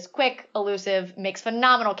Lockett is quick, elusive, makes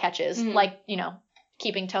phenomenal catches,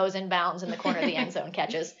 keeping toes in bounds in the corner of the end zone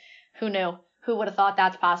catches. Who knew? Who would have thought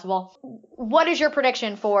that's possible? What is your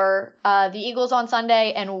prediction for the Eagles on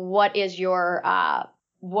Sunday, and what is your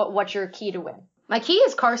what's your key to win? My key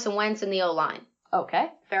is Carson Wentz and the O-line. Okay,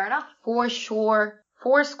 fair enough. For sure.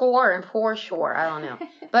 For score and for sure. I don't know.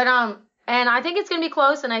 But, and I think it's going to be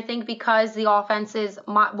close, and I think because the offenses,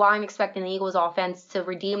 I'm expecting the Eagles offense to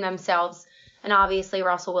redeem themselves, and obviously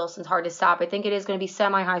Russell Wilson's hard to stop, I think it is going to be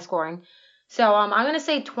semi-high scoring. So, I'm going to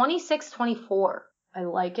say 26-24. I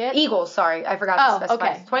like it. Eagles, sorry. I forgot to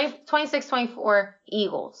specify. Okay. 26-24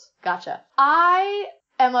 Eagles. Gotcha. I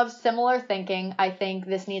am of similar thinking. I think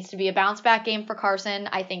this needs to be a bounce back game for Carson.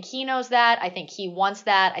 I think he knows that. I think he wants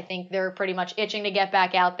that. I think they're pretty much itching to get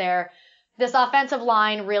back out there. This offensive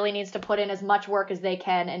line really needs to put in as much work as they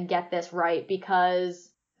can and get this right because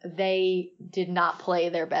they did not play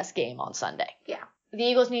their best game on Sunday. Yeah. The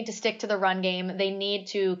Eagles need to stick to the run game. They need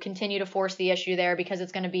to continue to force the issue there because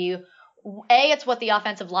it's going to be, A, it's what the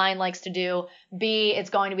offensive line likes to do. B, it's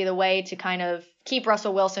going to be the way to kind of keep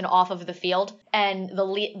Russell Wilson off of the field. And the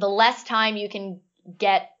less time you can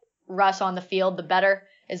get Russ on the field, the better.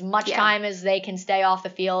 As much time as they can stay off the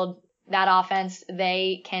field, that offense,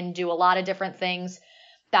 they can do a lot of different things.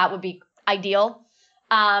 That would be ideal.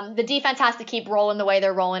 The defense has to keep rolling the way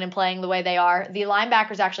they're rolling and playing the way they are. The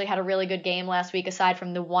linebackers actually had a really good game last week, aside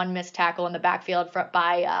from the one missed tackle in the backfield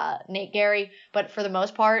by Nate Gary. But for the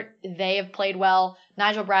most part, they have played well.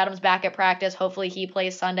 Nigel Bradham's back at practice. Hopefully he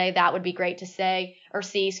plays Sunday. That would be great to see.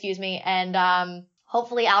 And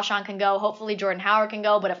hopefully Alshon can go. Hopefully Jordan Howard can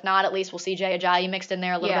go. But if not, at least we'll see Jay Ajayi mixed in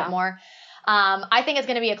there a little bit more. I think it's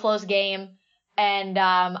going to be a close game, and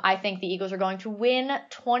I think the Eagles are going to win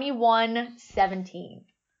 21-17.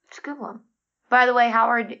 It's a good one. By the way,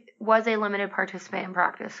 Howard was a limited participant in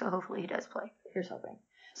practice, so hopefully he does play. Here's hoping.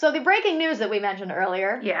 So the breaking news that we mentioned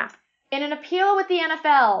earlier. Yeah. In an appeal with the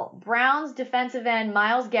NFL, Browns defensive end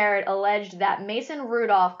Myles Garrett alleged that Mason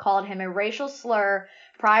Rudolph called him a racial slur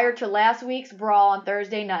prior to last week's brawl on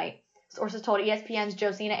Thursday night. Sources told ESPN's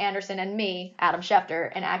Josina Anderson and me, Adam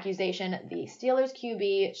Schefter, an accusation the Steelers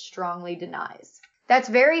QB strongly denies. That's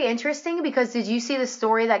very interesting because did you see the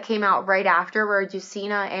story that came out right after where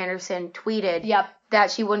Josina Anderson tweeted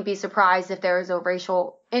that she wouldn't be surprised if there was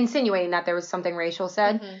insinuating that there was something racial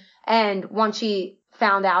said. Mm-hmm. And once she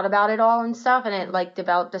found out about it all and stuff and it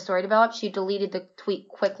the story developed, she deleted the tweet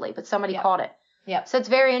quickly, but somebody caught it. Yep. So it's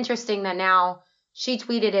very interesting that now she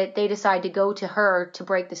tweeted it, they decide to go to her to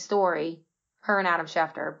break the story, her and Adam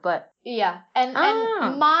Schefter, but yeah. And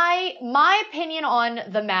my opinion on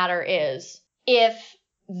the matter is if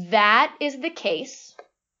that is the case,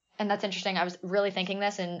 and that's interesting, I was really thinking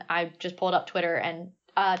this and I just pulled up Twitter and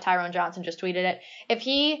Tyrone Johnson just tweeted it.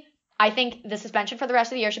 I think the suspension for the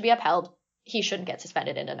rest of the year should be upheld. He shouldn't get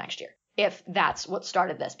suspended into next year if that's what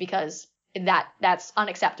started this, because that's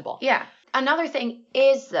unacceptable. Yeah. Another thing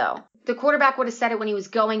is, though, the quarterback would have said it when he was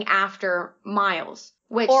going after Myles,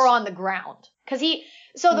 or on the ground, because it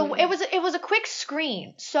was a quick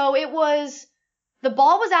screen, so the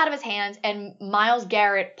ball was out of his hands and Myles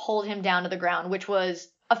Garrett pulled him down to the ground, which was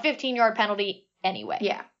a 15-yard penalty anyway.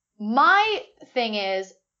 Yeah. My thing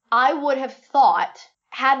is, I would have thought,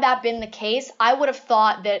 had that been the case, I would have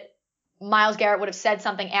thought that Myles Garrett would have said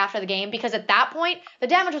something after the game, because at that point the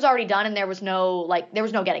damage was already done and there was no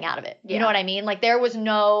getting out of it. You know what I mean?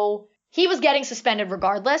 He was getting suspended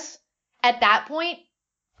regardless. At that point,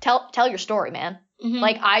 tell your story, man. Mm-hmm.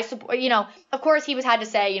 Of course he had to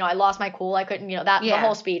say, I lost my cool. I couldn't, the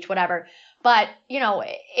whole speech, whatever. But,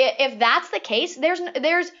 if that's the case,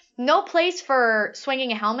 there's no place for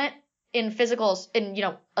swinging a helmet in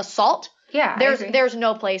assault. Yeah. There's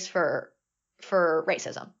no place for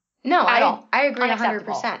racism. No, I agree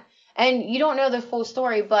 100%. And you don't know the full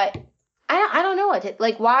story, but I don't know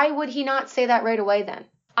what why would he not say that right away then?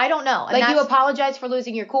 I don't know. You apologize for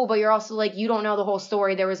losing your cool, but you're also you don't know the whole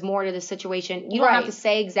story. There was more to the situation. You don't have to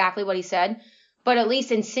say exactly what he said, but at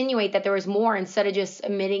least insinuate that there was more instead of just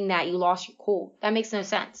admitting that you lost your cool. That makes no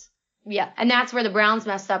sense. Yeah. And that's where the Browns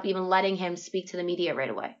messed up, even letting him speak to the media right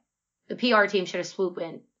away. The PR team should have swooped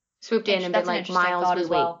in and been like, Myles,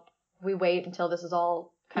 we wait until this is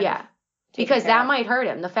all because that might hurt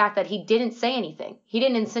him. The fact that he didn't say anything. He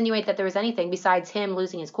didn't insinuate that there was anything besides him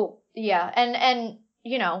losing his cool. Yeah. And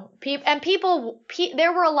people,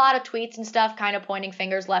 there were a lot of tweets and stuff kind of pointing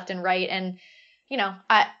fingers left and right. And,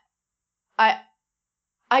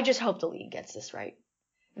 I just hope the league gets this right.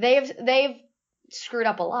 They've screwed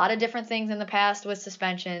up a lot of different things in the past with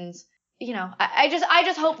suspensions. I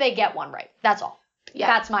just hope they get one right. That's all. Yeah.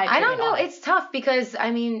 That's my opinion. I don't know. It's tough because,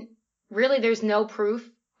 really there's no proof,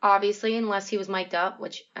 obviously, unless he was mic'd up,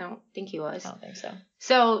 which I don't think he was. I don't think so.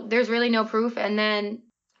 So there's really no proof. And then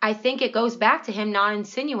I think it goes back to him not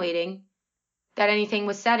insinuating that anything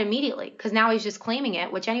was said immediately, because now he's just claiming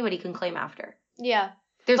it, which anybody can claim after. Yeah.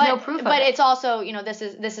 There's no proof of it. But it's also, this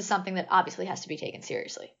is something that obviously has to be taken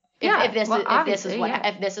seriously. If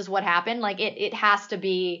this is what happened, it has to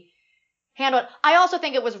be handled. I also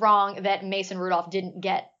think it was wrong that Mason Rudolph didn't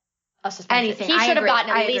get a suspension. Anything. He should have gotten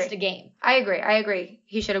at least a game. I agree.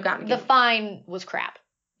 He should have gotten a game. The fine was crap.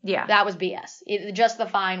 Yeah. That was BS. Just the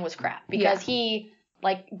fine was crap because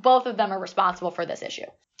both of them are responsible for this issue.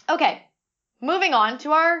 Okay. Moving on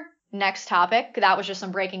to our next topic. That was just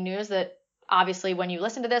some breaking news that obviously when you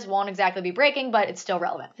listen to this won't exactly be breaking, but it's still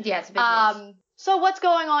relevant. Yeah, it's a big news. So what's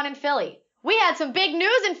going on in Philly? We had some big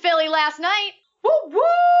news in Philly last night. Woo woo!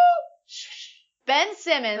 Ben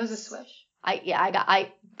Simmons. It was a swish.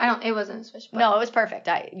 It wasn't a swish. But... No, it was perfect.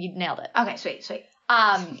 You nailed it. Okay, sweet.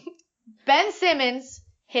 Ben Simmons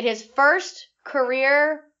hit his first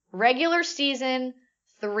career regular season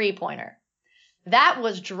 3-pointer. That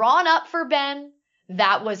was drawn up for Ben.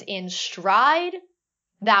 That was in stride.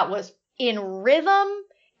 That was in rhythm.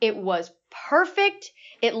 It was perfect.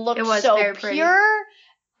 It looked so pure.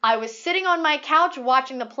 I was sitting on my couch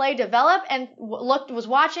watching the play develop and was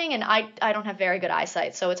watching, and I don't have very good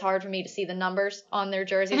eyesight, so it's hard for me to see the numbers on their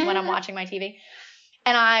jerseys when I'm watching my TV.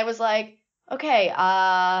 And I was like, okay,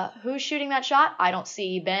 who's shooting that shot? I don't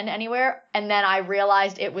see Ben anywhere. And then I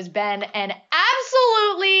realized it was Ben and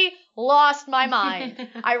absolutely lost my mind.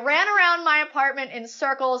 I ran around my apartment in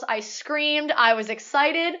circles. I screamed. I was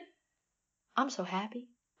excited. I'm so happy.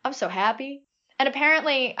 And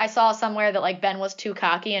apparently I saw somewhere that, like, Ben was too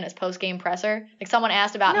cocky in his post-game presser. Like, someone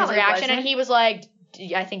asked about his reaction, and he was like,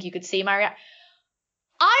 I think you could see my reaction.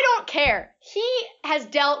 I don't care. He has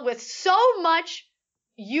dealt with so much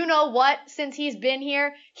you-know-what since he's been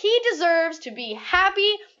here. He deserves to be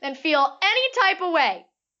happy and feel any type of way.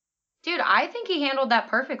 Dude, I think he handled that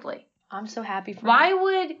perfectly. I'm so happy for him.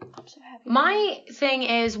 I'm so happy. My thing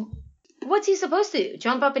is, what's he supposed to do?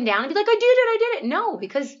 Jump up and down and be like, I did it. No,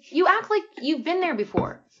 because you act like you've been there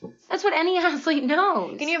before. That's what any athlete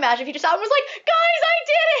knows. Can you imagine if he just out and was like, guys, I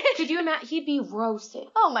did it? Could you imagine? He'd be roasted.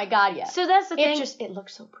 Oh my God, yeah. So that's the thing. It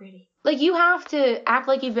looks so pretty. Like, you have to act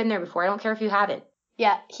like you've been there before. I don't care if you haven't.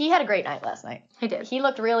 Yeah, he had a great night last night. He did. He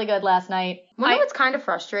looked really good last night. You know what's kind of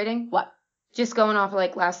frustrating? What? Just going off of,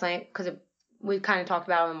 like, last night, because we kind of talked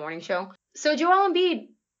about it on the morning show. So Joel Embiid,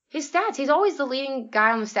 his stats, he's always the leading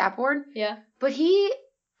guy on the stat board. Yeah. But he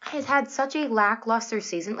has had such a lackluster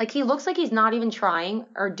season. Like, he looks like he's not even trying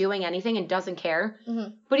or doing anything and doesn't care.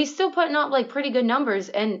 Mm-hmm. But he's still putting up, like, pretty good numbers.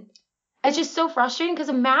 And it's just so frustrating because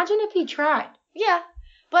imagine if he tried. Yeah.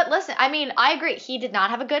 But listen, I mean, I agree. He did not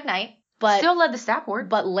have a good night. But still led the stat board.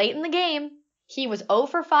 But late in the game, he was 0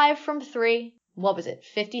 for 5 from 3. What was it?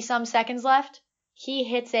 50-some seconds left. He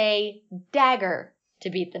hits a dagger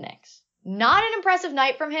to beat the Knicks. Not an impressive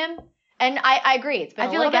night from him. And I agree. It's been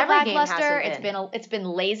a little bit lackluster. It's been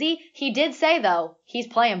lazy. He did say, though, he's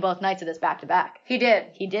playing both nights of this back-to-back. He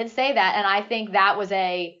did. He did say that, and I think that was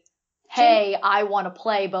hey, I want to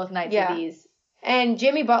play both nights of these. And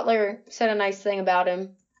Jimmy Butler said a nice thing about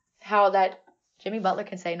him. How that... Jimmy Butler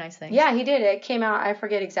can say nice things. Yeah, he did. It came out, I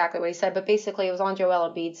forget exactly what he said, but basically it was on Joel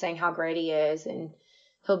Embiid saying how great he is, and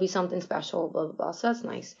he'll be something special, blah, blah, blah. So that's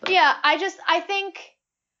nice. But. Yeah, I think...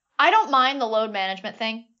 I don't mind the load management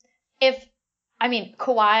thing.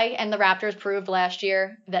 Kawhi and the Raptors proved last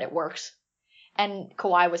year that it works. And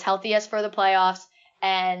Kawhi was healthiest for the playoffs,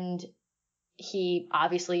 and he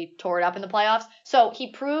obviously tore it up in the playoffs. So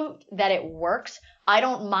he proved that it works. I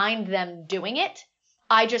don't mind them doing it.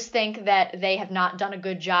 I just think that they have not done a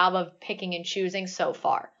good job of picking and choosing so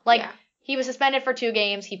far. He was suspended for 2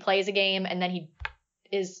 games, he plays a game, and then he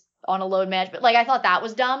is on a load management. I thought that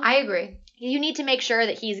was dumb. I agree. You need to make sure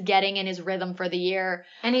that he's getting in his rhythm for the year.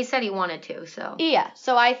 And he said he wanted to, so. Yeah,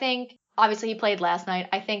 so I think, obviously he played last night.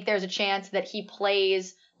 I think there's a chance that he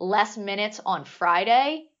plays less minutes on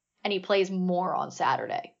Friday, and he plays more on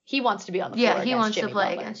Saturday. He wants to be on the floor against Jimmy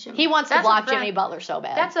Butler. Against Jimmy. He wants to block Jimmy Butler so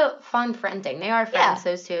bad. That's a fun friend thing. They are friends,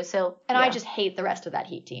 those two. So. And I just hate the rest of that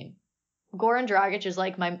Heat team. Goran Dragic is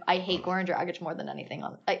I hate Goran Dragic more than anything.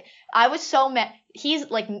 I was so mad. He's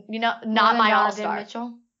not my all-star.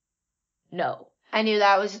 Mitchell? No. I knew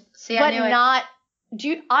that was... See, but I knew not...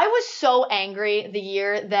 Dude, I was so angry the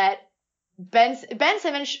year that Ben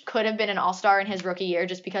Simmons could have been an all-star in his rookie year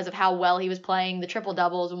just because of how well he was playing, the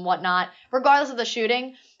triple-doubles and whatnot, regardless of the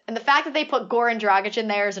shooting. And the fact that they put Goran Dragic in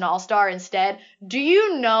there as an all-star instead, do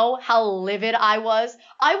you know how livid I was?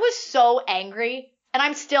 I was so angry, and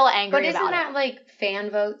I'm still angry about it. But isn't that, fan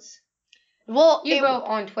votes? Well, you vote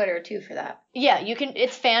on Twitter, too, for that. Yeah, you can.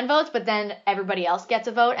 It's fan votes, but then everybody else gets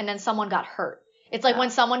a vote, and then someone got hurt. It's when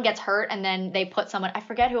someone gets hurt, and then they put someone, I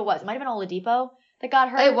forget who it was. It might have been Oladipo that got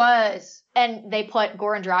hurt. It was. And they put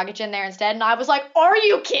Goran Dragic in there instead, and I was like, are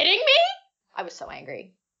you kidding me? I was so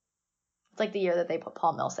angry. It's like the year that they put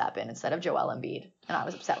Paul Millsap in instead of Joel Embiid, and I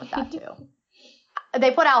was upset with that, too.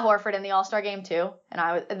 They put Al Horford in the All-Star game, too,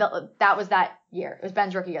 and that was that year. It was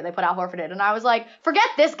Ben's rookie year. They put Al Horford in, and I was like, forget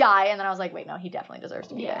this guy, and then I was like, wait, no, he definitely deserves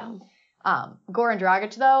to be in. Goran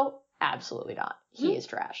Dragic, though, absolutely not. He is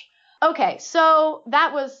trash. Okay, so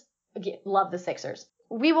that was, love the Sixers.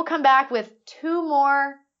 We will come back with 2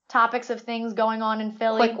 more topics of things going on in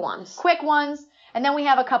Philly. Quick ones. And then we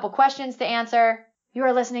have a couple questions to answer. You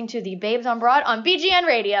are listening to the Babes on Broad on BGN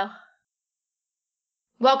Radio.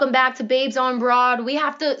 Welcome back to Babes on Broad. We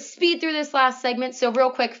have to speed through this last segment. So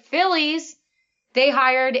real quick, Phillies, they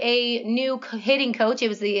hired a new hitting coach. It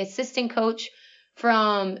was the assistant coach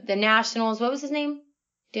from the Nationals. What was his name?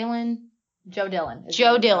 Joe Dillon.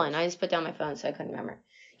 Joe Dillon. I just put down my phone so I couldn't remember.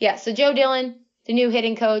 Yeah, so Joe Dillon, the new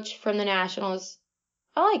hitting coach from the Nationals.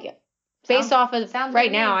 I like it. Based off of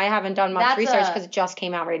right now, I haven't done much research because it just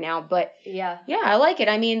came out right now. But yeah, I like it.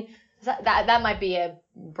 I mean, that might be a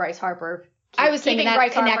Bryce Harper. I was thinking that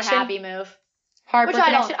Bryce connection. Harper happy move. Harper which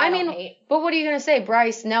connection. I don't hate. But what are you going to say,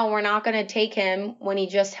 Bryce? No, we're not going to take him when he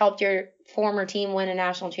just helped your former team win a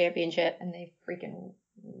national championship. And they freaking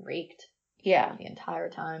raked. Yeah. The entire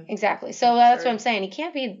time. Exactly. So that's what I'm saying. He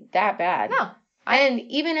can't be that bad. No. And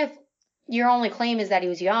even if your only claim is that he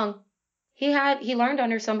was young, he learned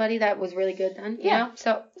under somebody that was really good then. You know?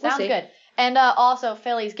 So sounds good. And also,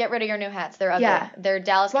 Phillies, get rid of your new hats. They're ugly. Yeah. They're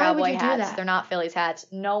Dallas Cowboy hats. They're not Phillies hats.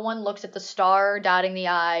 No one looks at the star dotting the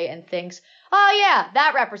I and thinks, oh, yeah,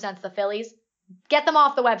 that represents the Phillies. Get them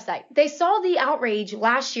off the website. They saw the outrage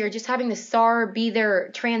last year just having the star be their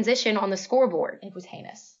transition on the scoreboard. It was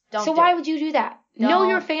heinous. So why would you do that? Know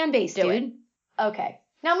your fan base, dude. Okay.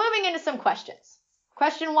 Now moving into some questions.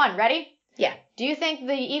 Question 1, ready? Yeah. Do you think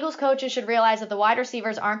the Eagles coaches should realize that the wide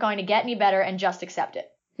receivers aren't going to get any better and just accept it?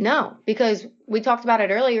 No, because we talked about it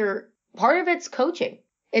earlier. Part of it's coaching.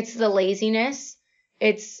 It's the laziness.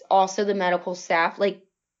 It's also the medical staff.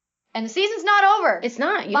 And the season's not over. It's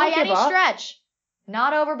not. You by don't give any up. Stretch.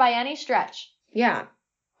 Not over by any stretch. Yeah.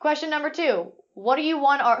 Question number 2. What do you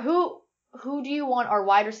want who do you want our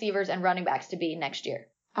wide receivers and running backs to be next year?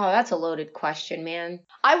 Oh, that's a loaded question, man.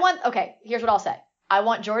 Okay, here's what I'll say. I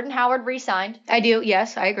want Jordan Howard re-signed. I do,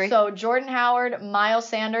 yes, I agree. So Jordan Howard, Miles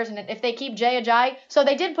Sanders, and if they keep Jay Ajayi, so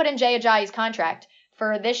they did put in Jay Ajayi's contract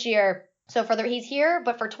for this year. So he's here,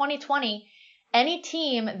 but for 2020, any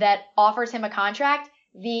team that offers him a contract,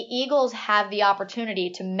 the Eagles have the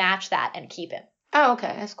opportunity to match that and keep him. Oh,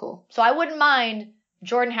 okay, that's cool. So I wouldn't mind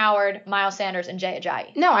Jordan Howard, Miles Sanders, and Jay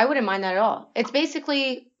Ajayi. No, I wouldn't mind that at all. It's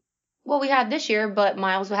basically what we had this year, but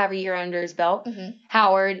Miles will have a year under his belt. Mm-hmm.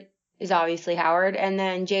 Howard is obviously Howard, and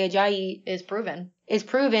then Jay Ajayi is proven,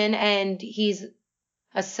 and he's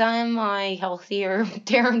a semi-healthier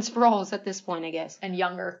Darren Sproles at this point, I guess. And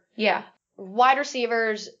younger. Yeah. Wide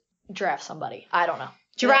receivers, draft somebody. I don't know.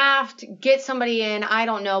 Get somebody in. I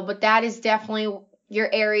don't know, but that is definitely your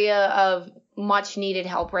area of much needed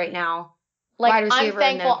help right now. I'm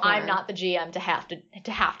thankful I'm not the GM to have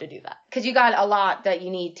to do that. Because you got a lot that you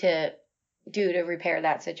need to do to repair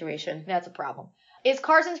that situation. That's a problem. Is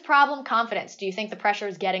Carson's problem confidence? Do you think the pressure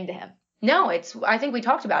is getting to him? No, I think we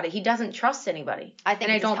talked about it. He doesn't trust anybody. I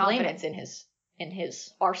think it's confidence in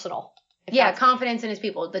his arsenal. Yeah, confidence in his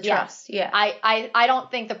people, the trust. Yeah. I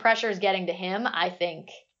don't think the pressure is getting to him. I think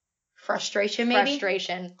frustration, maybe?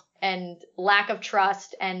 Frustration and lack of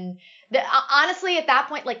trust. And honestly, at that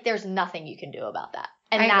point, there's nothing you can do about that.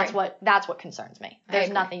 And that's what concerns me.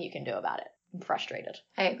 There's nothing you can do about it. I'm frustrated.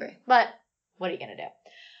 I agree. But what are you going to do?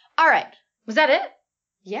 All right. Was that it?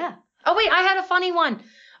 Yeah. Oh, wait, I had a funny one.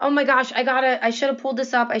 Oh, my gosh, I should have pulled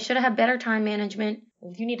this up. I should have had better time management.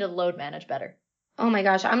 You need to load manage better. Oh, my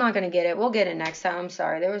gosh, I'm not going to get it. We'll get it next time. I'm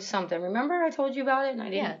sorry. There was something. Remember I told you about it and I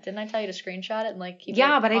didn't? Yeah, didn't I tell you to screenshot it and keep it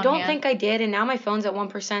Yeah, but I don't hand? think I did, and now my phone's at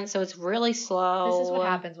 1%, so it's really slow. This is what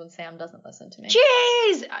happens when Sam doesn't listen to me.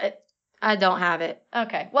 Jeez! I don't have it.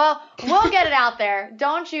 Okay, well, we'll get it out there.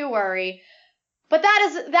 Don't you worry. But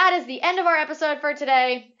that is the end of our episode for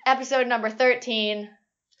today. Episode number 13.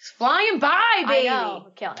 It's flying by, baby. I know.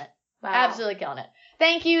 We're killing it. Wow. Absolutely killing it.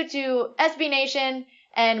 Thank you to SB Nation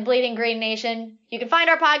and Bleeding Green Nation. You can find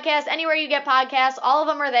our podcast anywhere you get podcasts. All of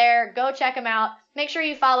them are there. Go check them out. Make sure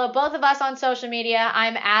you follow both of us on social media.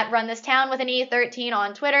 I'm at Run This Town with an E13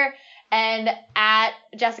 on Twitter and at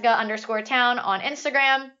Jessica_Town on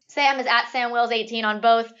Instagram. Sam is at SamWills18 on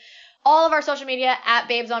both. All of our social media at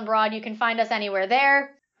Babes on Broad. You can find us anywhere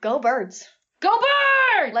there. Go Birds. Go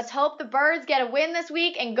Birds! Let's hope the Birds get a win this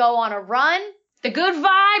week and go on a run. The good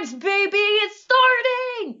vibes, baby. It's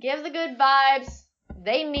starting. Give the good vibes.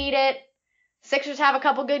 They need it. Sixers have a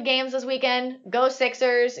couple good games this weekend. Go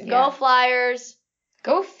Sixers. Yeah. Go Flyers.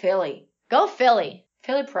 Go Philly. Go Philly.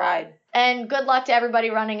 Philly pride. And good luck to everybody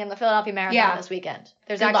running in the Philadelphia Marathon this weekend.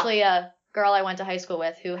 There's actually a girl I went to high school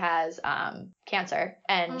with who has cancer,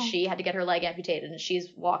 and she had to get her leg amputated, and she's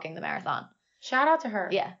walking the marathon. Shout out to her.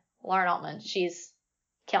 Yeah. Lauren Altman. She's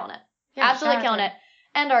killing it. Yeah, absolutely killing it.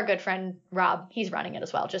 And our good friend Rob. He's running it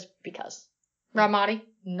as well, just because. Rob Motti?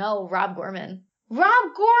 No, Rob Gorman.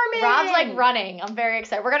 Rob Gorman! Rob's running. I'm very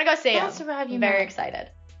excited. We're going to go see him. That's the Rob you I'm very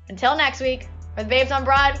excited. Until next week, for the Babes on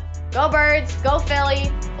Broad, go Birds, go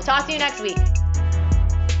Philly. We'll talk to you next week.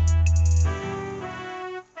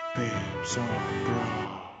 Babes on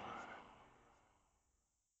Broad.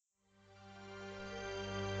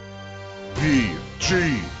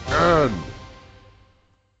 BGN.